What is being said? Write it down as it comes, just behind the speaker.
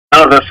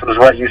none of this was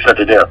what you said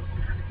to do.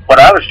 What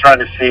I was trying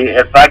to see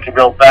if I could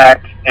go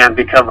back and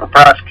become a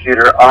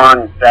prosecutor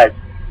on that,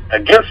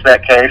 against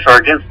that case or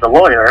against the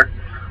lawyer,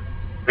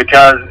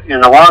 because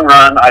in the long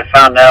run I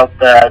found out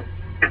that,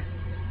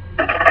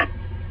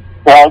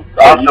 well,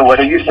 also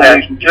what you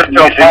said, just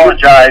to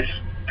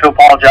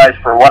apologize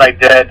for what I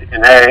did,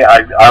 and hey,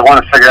 I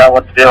want to figure out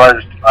what the deal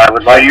is. I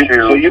would like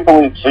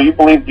to. So you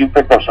believe you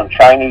picked up some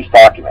Chinese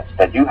documents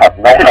that you have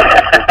no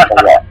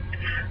idea.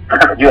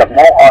 You have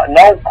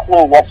no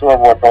clue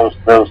whatsoever what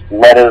those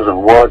letters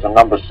and words and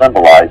numbers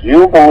symbolize.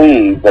 You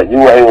believe that you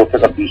were able to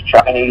pick up these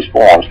Chinese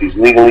forms, these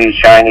legalese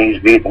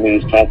Chinese,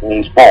 Vietnamese,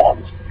 Cantonese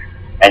forms,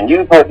 and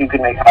you thought you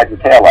could make hide the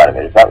tail out of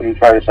it. Is that what you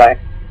try to say?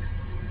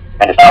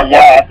 And it's not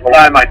at the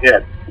time I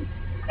did.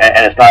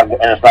 And it's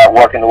not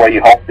working the way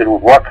you hoped it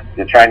would work.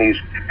 The Chinese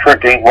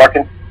trick ain't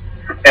working.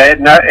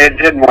 It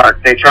didn't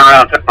work. They turned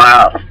around and took my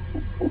house.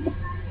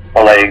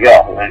 Well, there you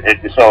go.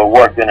 So it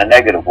worked in a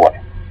negative way.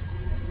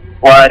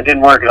 Well, it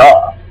didn't work at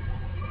all.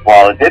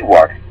 Well, it did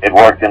work. It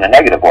worked in a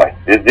negative way.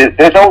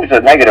 There's always a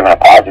negative and a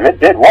positive. It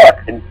did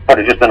work, but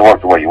it just didn't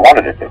work the way you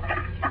wanted it to.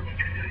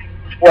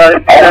 Well,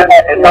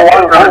 in the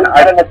long run, it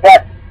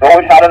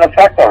always had an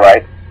effect, all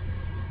right.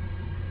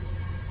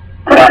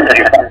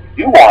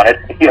 You want it.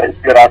 Yes,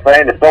 you know what I'm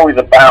saying? It's always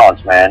a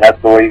balance, man.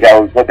 That's the way you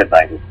always look at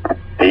things.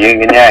 The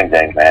yin and yang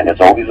thing, man. There's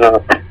always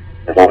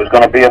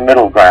going to be a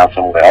middle ground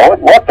somewhere. Oh, it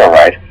worked all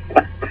right.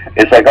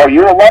 It's like, oh,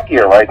 you're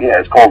luckier, right? Yeah,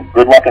 it's called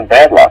good luck and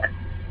bad luck.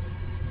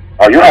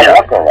 Oh, you had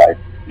luck, all right.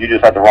 You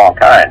just had the wrong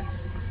kind.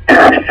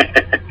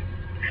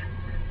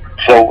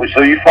 So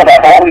you fill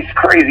out all these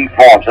crazy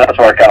forms. That's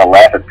why I kind of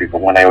laugh at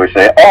people when they always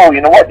say, oh, you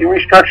know what, you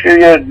restructure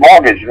your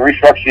mortgage, you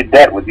restructure your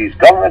debt with these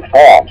government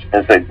forms.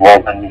 And say,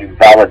 well, then you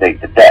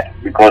validate the debt,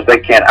 because they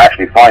can't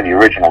actually find the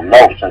original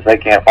note. Since they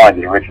can't find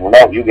the original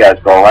note, you guys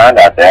go around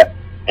out there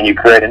and you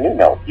create a new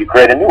note. You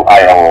create a new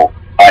IOU.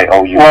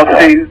 Well,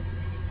 see,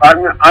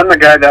 I'm the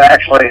guy that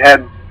actually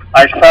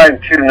I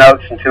signed 2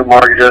 notes and 2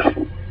 mortgages.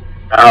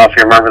 I don't know if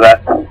you remember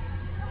that.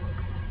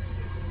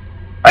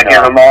 I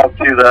gave them all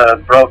to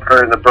the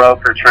broker, and the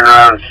broker turned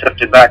around and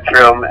sifted back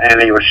through them,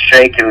 and he was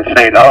shaking,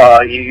 saying,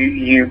 "Oh,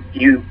 you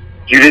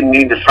didn't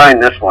need to sign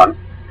this one,"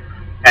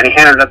 and he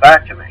handed it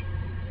back to me.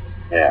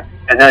 Yeah.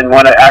 And then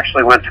when it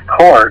actually went to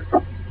court,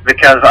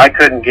 because I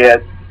couldn't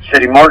get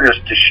City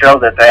Mortgage to show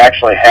that they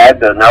actually had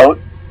the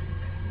note,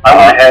 I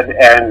went ahead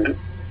and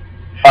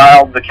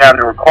filed the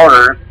county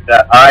recorder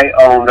that I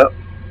owned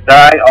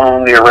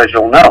the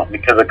original note,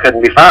 because it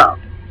couldn't be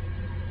found.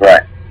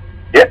 Right.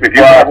 Yep.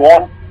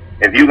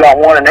 If you got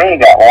one and they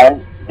ain't got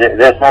one,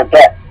 there's no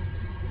debt.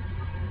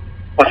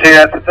 Well, see,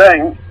 that's the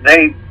thing.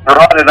 They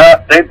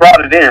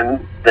brought it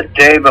in the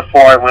day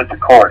before I went to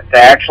court.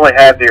 They actually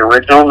had the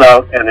original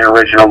note and the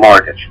original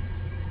mortgage.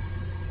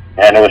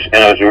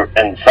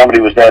 And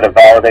somebody was there to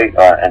validate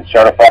and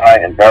certify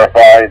and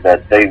verify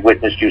that they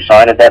witnessed you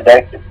sign it that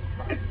day?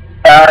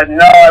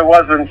 No, I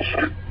wasn't.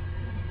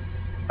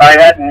 I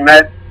hadn't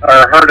met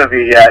or heard of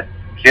you yet.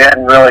 She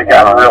hadn't really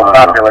gotten real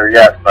popular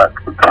yet, but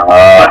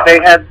they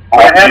had.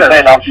 Are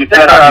you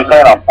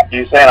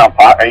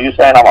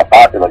saying I'm a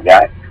popular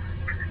guy?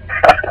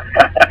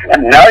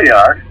 Now you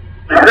are.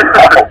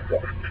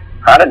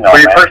 I didn't know.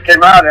 When you first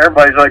came out,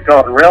 everybody's like,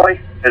 "Oh, really?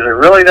 Is it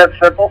really that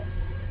simple?"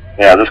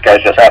 Yeah, this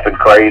guy's just effing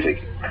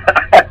crazy.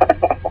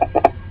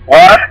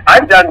 Well,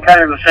 I've done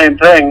kind of the same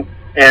thing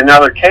in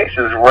other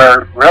cases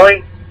where,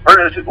 really,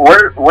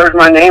 where's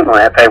my name on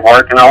that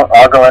paperwork, and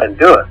I'll go ahead and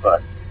do it,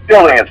 but. I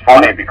still think it's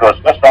funny, because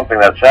that's something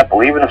that's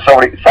simple. Even if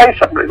somebody,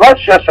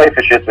 let's just say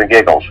for shits and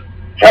giggles,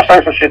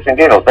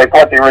 they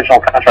put the original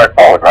contract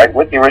forward, right,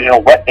 with the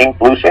original wet ink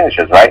blue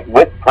signatures, right,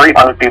 with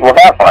 300 people have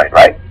verified,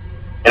 right,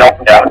 and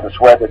open down and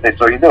swear that they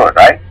saw you do it,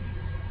 right?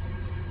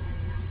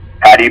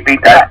 How do you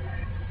beat that?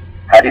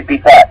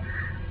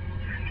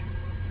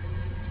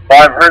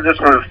 Well, I've heard this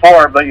one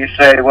before, but you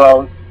say,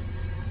 well,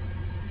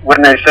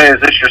 when they say, is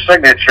this your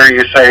signature,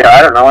 you say,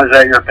 I don't know, is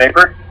that your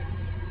paper?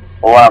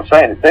 Well, what I'm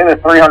saying is, say there's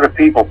 300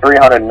 people,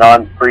 300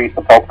 nuns, priests,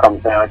 the Pope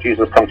comes down,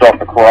 Jesus comes off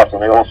the cross, and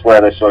they all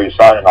swear they saw you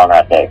signing on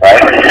that day,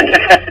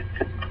 right?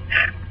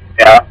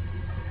 Yeah.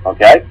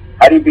 Okay.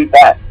 How do you beat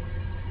that?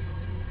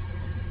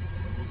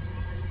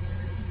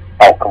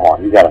 Oh, come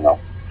on, you gotta know.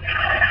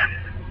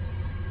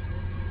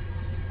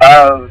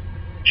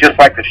 Just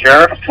like the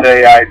sheriff,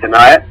 say I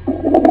deny it.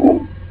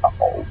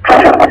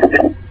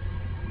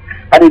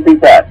 How do you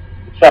beat that?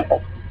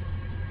 Simple.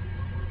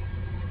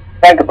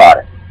 Think about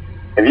it.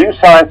 If you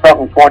signed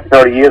something 20,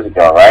 30 years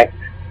ago, right,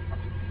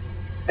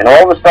 and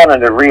all of a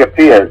sudden it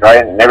reappears,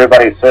 right, and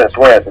everybody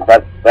swears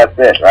that that's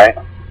it, right?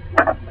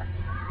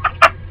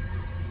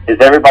 Is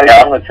everybody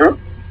telling the truth?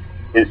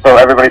 So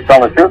everybody's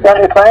telling the truth, then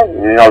you're saying?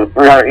 You know, the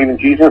 300, even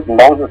Jesus and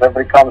Moses,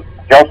 everybody comes,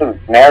 Joseph,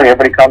 Mary,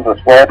 everybody comes and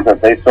swears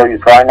that they saw you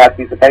sign that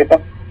piece of paper?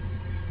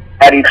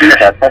 How do you beat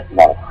that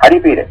testimony? How do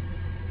you beat it?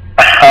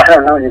 I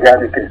don't know, you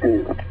got me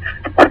confused.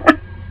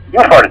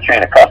 You've heard of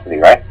chain of custody,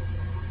 right?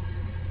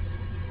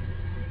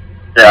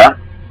 Yeah.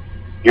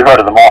 You heard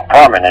of the Mark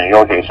Furman and the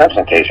O.J.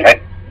 Simpson case, right?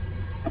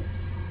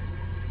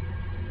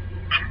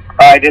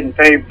 I didn't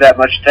pay that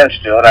much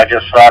attention to it. I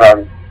just saw it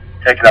on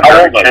taking up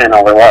every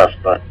channel there was.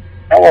 But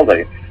how old are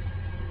you?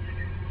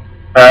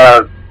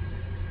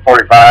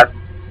 45.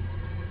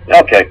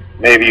 Okay,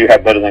 maybe you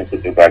had better things to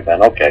do back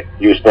then. Okay,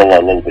 you were still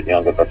a little bit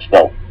younger, but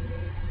still,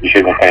 you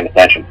should have been paying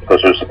attention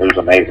because it was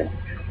amazing.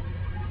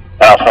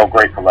 And I was so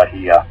grateful that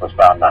he was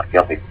found not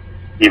guilty.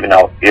 Even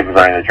though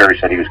everybody in the jury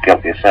said he was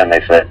guilty of sin,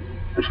 they said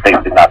the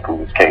state did not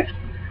prove his case.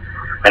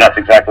 And that's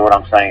exactly what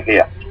I'm saying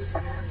here.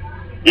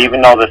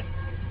 Even though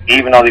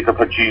they could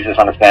put Jesus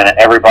on the stand and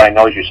everybody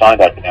knows you signed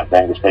that damn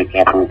thing, the state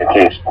can't prove the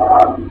case.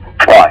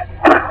 Why?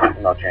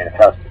 There's no chain of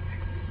custody.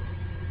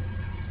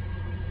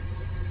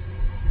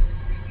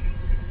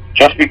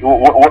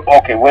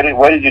 Okay,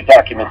 where did your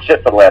document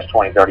sit for the last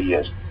 20, 30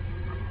 years?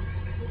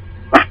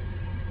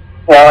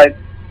 Well,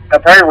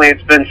 apparently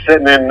it's been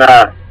sitting in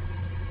the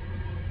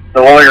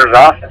lawyer's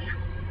office.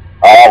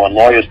 Oh, and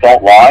lawyers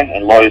don't lie,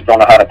 and lawyers don't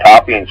know how to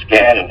copy and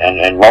scan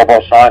and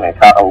robo-sign, and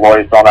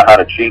lawyers don't know how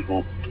to cheat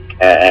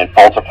and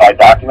falsify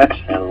documents,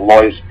 and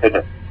lawyers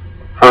could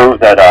prove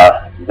that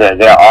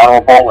they're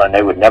honorable and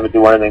they would never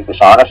do anything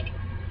dishonest.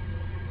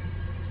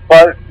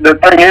 Well, the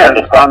thing is,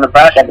 on the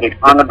back of the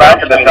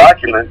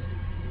document,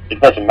 it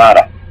doesn't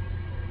matter.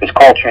 It's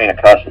called chain of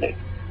custody.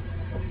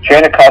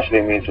 Chain of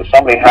custody means that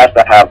somebody has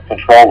to have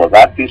control of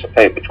that piece of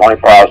paper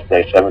 24 hours a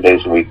day, 7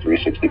 days a week,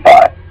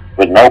 365,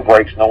 with no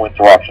breaks, no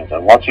interruptions.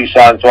 And once he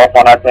signs off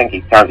on that thing,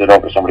 he turns it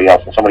over to somebody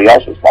else, and somebody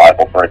else is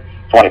liable for it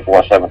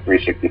 24/7,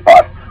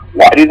 365.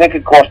 Why do you think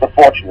it costs a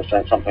fortune to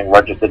send something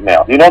registered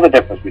mail? You know the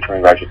difference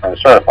between registered and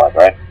certified,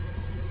 right?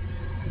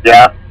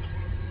 Yeah.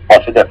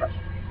 What's the difference?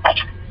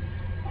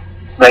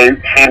 They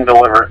hand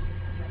deliver it.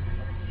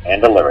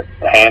 Hand deliver it.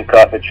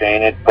 Handcuff it,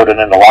 chain it, put it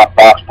in the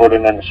lockbox, put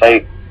it in the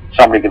safe.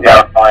 Somebody can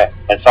verify it,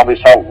 and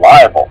somebody's held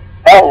liable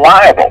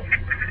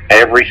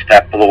every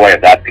step of the way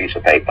of that piece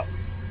of paper.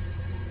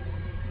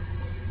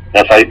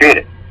 That's how you beat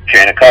it.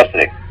 Chain of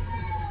custody.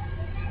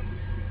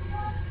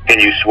 Can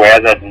you swear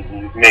that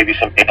maybe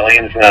some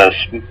aliens,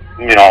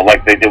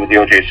 like they did with the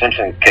O.J.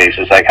 Simpson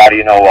cases, like how do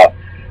you know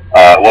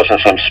it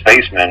wasn't some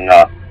spaceman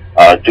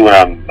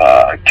doing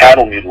a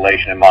cattle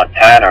mutilation in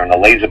Montana and the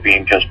laser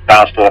beam just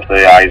bounced off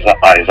the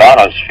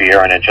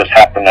ionosphere and it just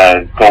happened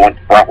to go into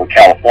Brentwood,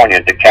 California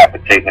and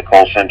decapitate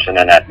Nicole Simpson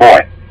and that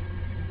boy?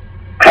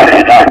 Could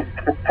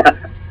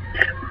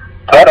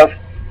have.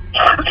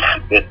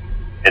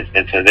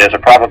 There's a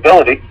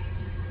probability.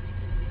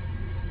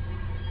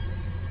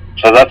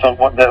 So that's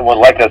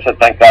like I said,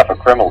 thank God for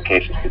criminal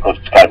cases because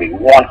it's got to be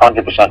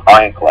 100%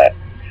 ironclad.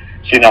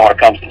 See, now when it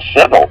comes to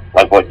civil,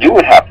 like what you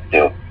would have to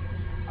do,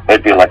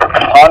 it'd be like a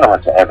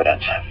preponderance of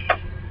evidence.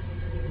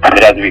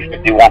 It'd have to be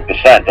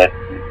 51%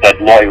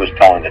 that lawyer was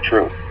telling the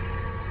truth.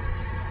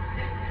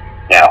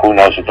 Now, who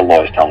knows if the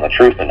lawyer's telling the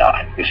truth or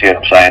not? You see what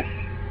I'm saying?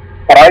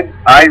 Well,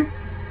 I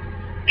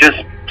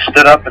just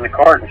stood up in the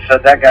court and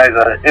said that guy's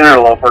an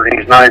interloper and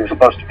he's not even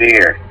supposed to be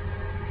here.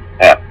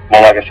 Yeah.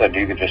 Well, like I said,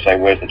 you could just say,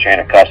 where's the chain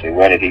of custody?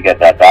 Where did he get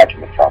that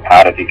document from?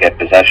 How did he get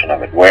possession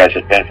of it? Where has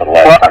it been for the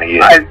last 20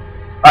 years?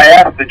 I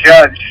asked the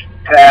judge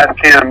to ask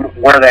him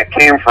where that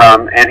came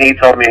from, and he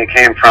told me it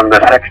came from the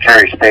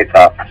Secretary of State's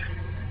office.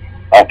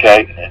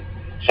 Okay.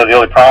 So the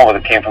only problem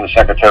with it came from the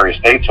Secretary of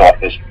State's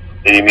office.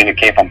 Did you mean it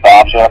came from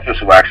Bob's office,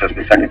 who acts as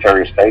the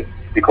Secretary of State?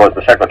 Because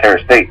the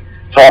Secretary of State's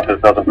office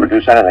doesn't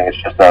produce anything.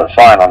 It's just a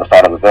sign on the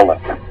side of the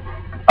building.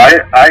 I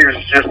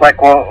was just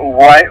like, well,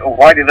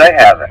 why do they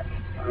have it?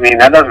 I mean,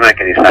 that doesn't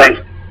make any sense.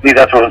 See,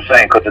 that's what I'm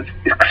saying,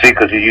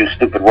 because you use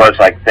stupid words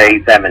like they,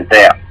 them, and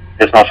their.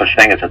 There's no such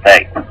thing as a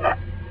they.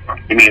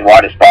 You mean,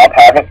 why does Bob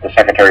have it, the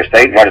Secretary of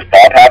State? Why does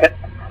Bob have it?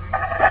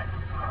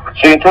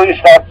 See, until you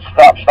stop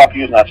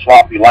using that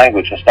sloppy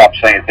language and stop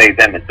saying they,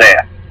 them, and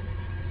their,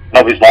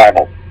 nobody's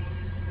liable.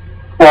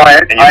 Well,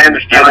 I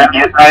understand that.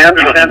 I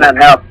understand that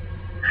now.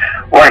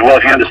 Right, well,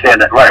 if you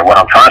understand that, right, what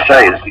I'm trying to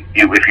say is,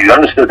 if you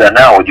understood that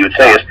now, what you would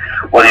say is,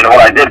 well, you know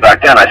what I did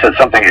back then? I said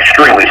something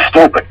extremely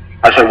stupid.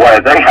 I said, why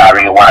are they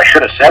having it? When I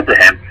should have said to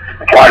him,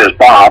 why does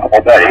Bob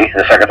or Betty,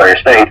 the Secretary of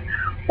State,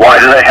 why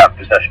do they have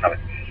possession of it?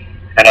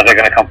 And are they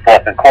going to come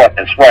forth in court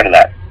and swear to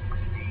that?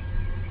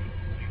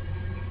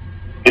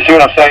 You see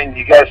what I'm saying?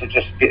 You guys are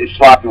just getting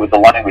sloppy with the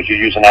language. You're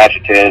using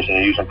adjectives and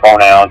you're using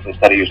pronouns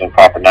instead of using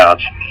proper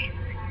nouns.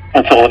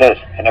 That's all it is.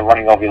 And they're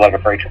running over you like a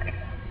freight train.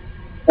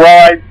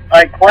 Well,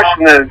 I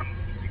questioned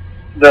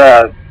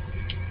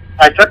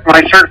I took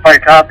my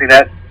certified copy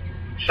that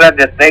said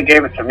that they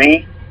gave it to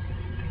me.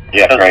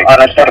 Yeah, right.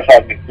 On a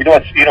certified, you know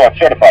what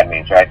certified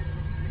means, right?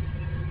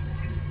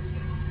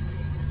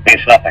 It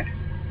means nothing.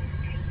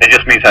 It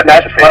just means that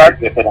piece of paper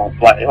existed on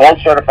planet. All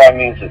certified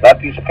means is that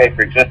piece of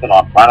paper existed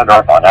on planet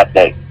Earth on that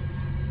day.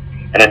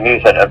 And it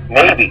means that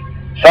maybe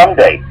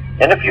someday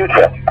in the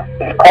future,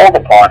 if called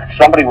upon,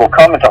 somebody will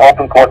come into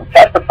open court and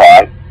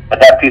testify that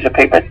that piece of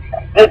paper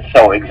did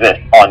so exist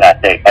on that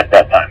day at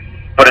that time.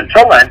 But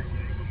until then,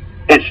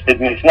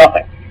 it means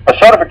nothing. A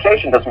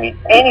certification doesn't mean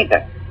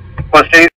anything. Well, see,